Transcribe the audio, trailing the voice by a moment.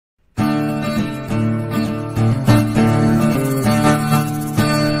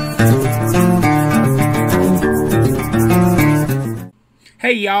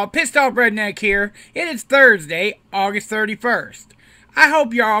Hey y'all, Pissed Off Redneck here. It is Thursday, August 31st. I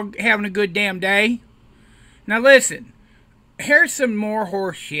hope y'all having a good damn day. Now listen, here's some more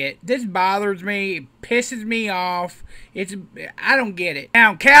horse shit. This bothers me, it pisses me off. I don't get it.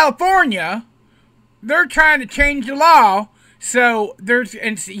 Now, California, they're trying to change the law. So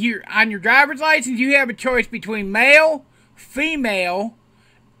on your driver's license, you have a choice between male, female,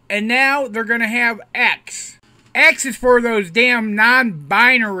 and now they're going to have X. X is for those damn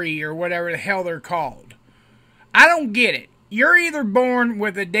non-binary or whatever the hell they're called. I don't get it. You're either born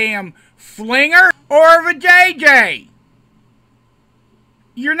with a damn flinger or a JJ.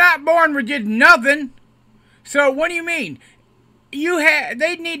 You're not born with just nothing. So what do you mean?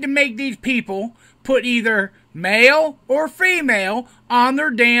 They need to make these people put either male or female on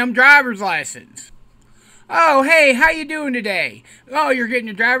their damn driver's license. Oh, hey, how you doing today? Oh, you're getting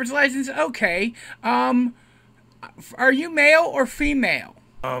your driver's license? Okay. Are you male or female?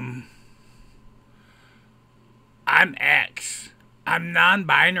 I'm X. I'm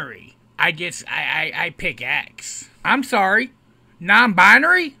non-binary. I pick X. I'm sorry.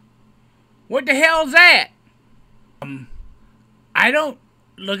 Non-binary? What the hell is that? I don't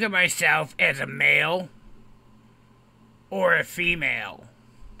look at myself as a male or a female.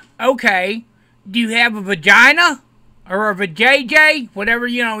 Okay. Do you have a vagina? Or a vajayjay? Whatever,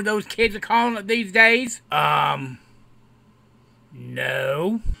 those kids are calling it these days.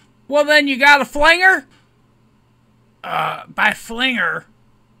 No. Well, then you got a flinger? By flinger,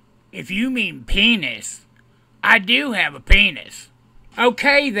 if you mean penis, I do have a penis.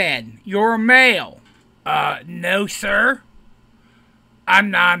 Okay, then. You're a male. No, sir.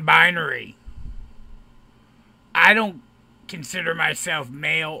 I'm non-binary. I don't consider myself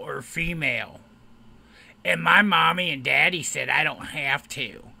male or female. And my mommy and daddy said I don't have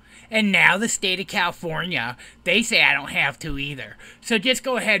to. And now the state of California, they say I don't have to either. So just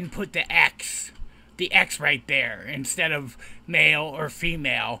go ahead and put the X right there. Instead of male or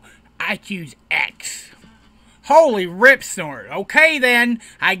female, I choose X. Holy rip snort. Okay then,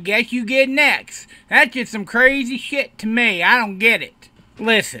 I guess you get an X. That's just some crazy shit to me. I don't get it.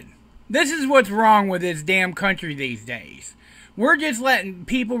 Listen, this is what's wrong with this damn country these days. We're just letting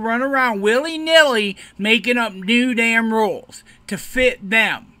people run around willy-nilly making up new damn rules to fit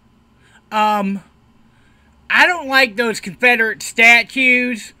them. I don't like those Confederate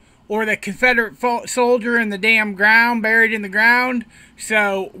statues or the Confederate soldier in the damn ground, buried in the ground.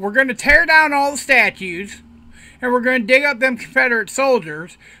 So we're going to tear down all the statues and we're going to dig up them Confederate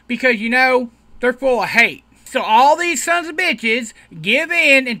soldiers because, they're full of hate. So all these sons of bitches give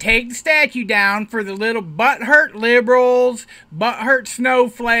in and take the statue down for the little butthurt liberals, butthurt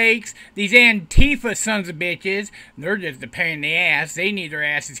snowflakes, these Antifa sons of bitches. They're just a pain in the ass. They need their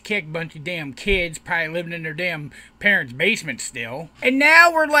asses kicked. Bunch of damn kids probably living in their damn parents' basement still. And now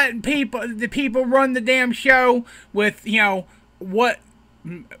we're letting the people run the damn show with, what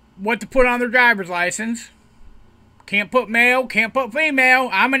to put on their driver's license. Can't put male, can't put female.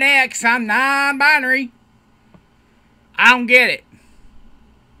 I'm an X. I'm non-binary. I don't get it.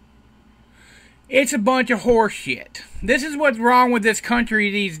 It's a bunch of horse shit. This is what's wrong with this country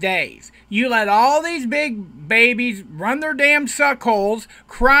these days. You let all these big babies run their damn suckholes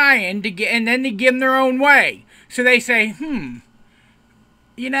crying and then they give them their own way. So they say,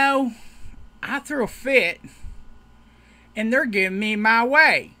 I threw a fit and they're giving me my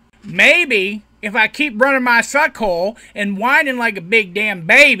way. Maybe if I keep running my suckhole and whining like a big damn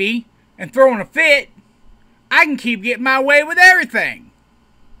baby and throwing a fit, I can keep getting my way with everything.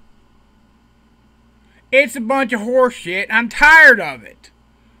 It's a bunch of horse shit. I'm tired of it.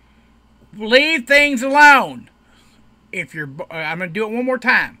 Leave things alone. I'm going to do it one more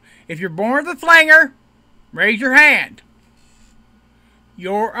time. If you're born with a flinger, raise your hand.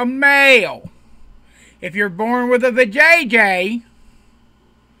 You're a male. If you're born with a vajayjay,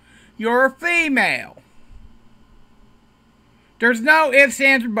 you're a female. There's no ifs,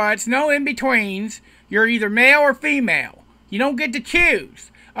 ands, or buts, no in-betweens. You're either male or female. You don't get to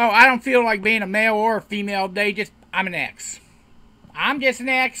choose. Oh, I don't feel like being a male or a female today. I'm an X. I'm just an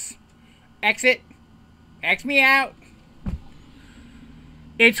X. Exit. X me out.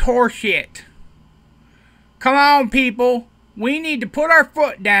 It's horseshit. Come on, people. We need to put our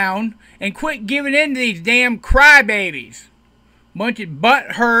foot down and quit giving in to these damn crybabies. Bunch of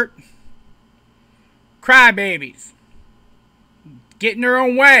butt-hurt crybabies. Getting their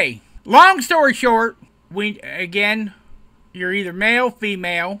own way. Long story short, you're either male,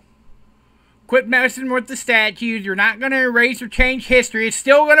 female. Quit messing with the statues. You're not going to erase or change history. It's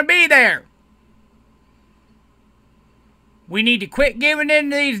still going to be there. We need to quit giving in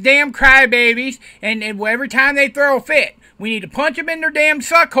to these damn crybabies, and every time they throw a fit. We need to punch them in their damn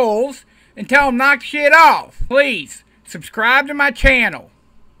suckholes and tell them knock shit off. Please, subscribe to my channel.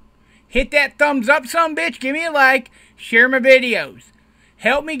 Hit that thumbs up, son bitch. Give me a like. Share my videos.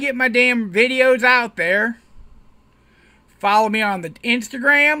 Help me get my damn videos out there. Follow me on the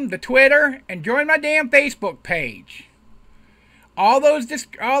Instagram, the Twitter, and join my damn Facebook page. All those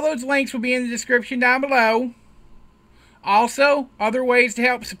links will be in the description down below. Also, other ways to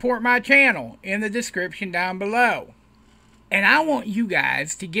help support my channel in the description down below. And I want you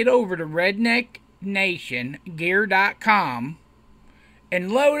guys to get over to rednecknationgear.com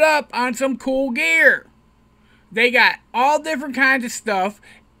and load up on some cool gear. They got all different kinds of stuff.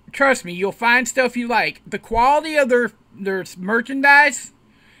 Trust me, you'll find stuff you like. The quality of their merchandise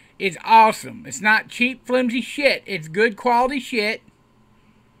is awesome. It's not cheap, flimsy shit. It's good quality shit.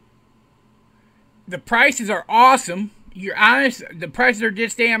 The prices are awesome. You're honest, the prices are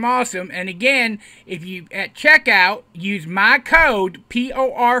just damn awesome. And again, if you at checkout use my code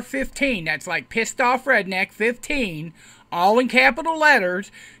POR15, that's like pissed off redneck 15, all in capital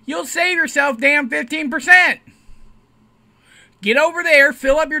letters, you'll save yourself damn 15%. Get over there,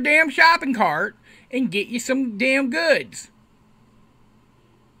 fill up your damn shopping cart, and get you some damn goods.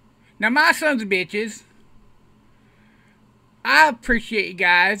 Now, my sons of bitches, I appreciate you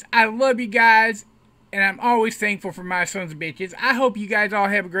guys. I love you guys. And I'm always thankful for my sons of bitches. I hope you guys all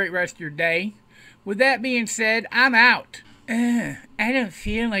have a great rest of your day. With that being said, I'm out. I don't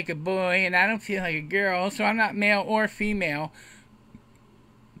feel like a boy and I don't feel like a girl, so I'm not male or female.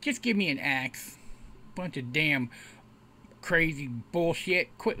 Just give me an axe. Bunch of damn crazy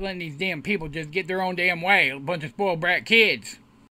bullshit. Quit letting these damn people just get their own damn way. A bunch of spoiled brat kids.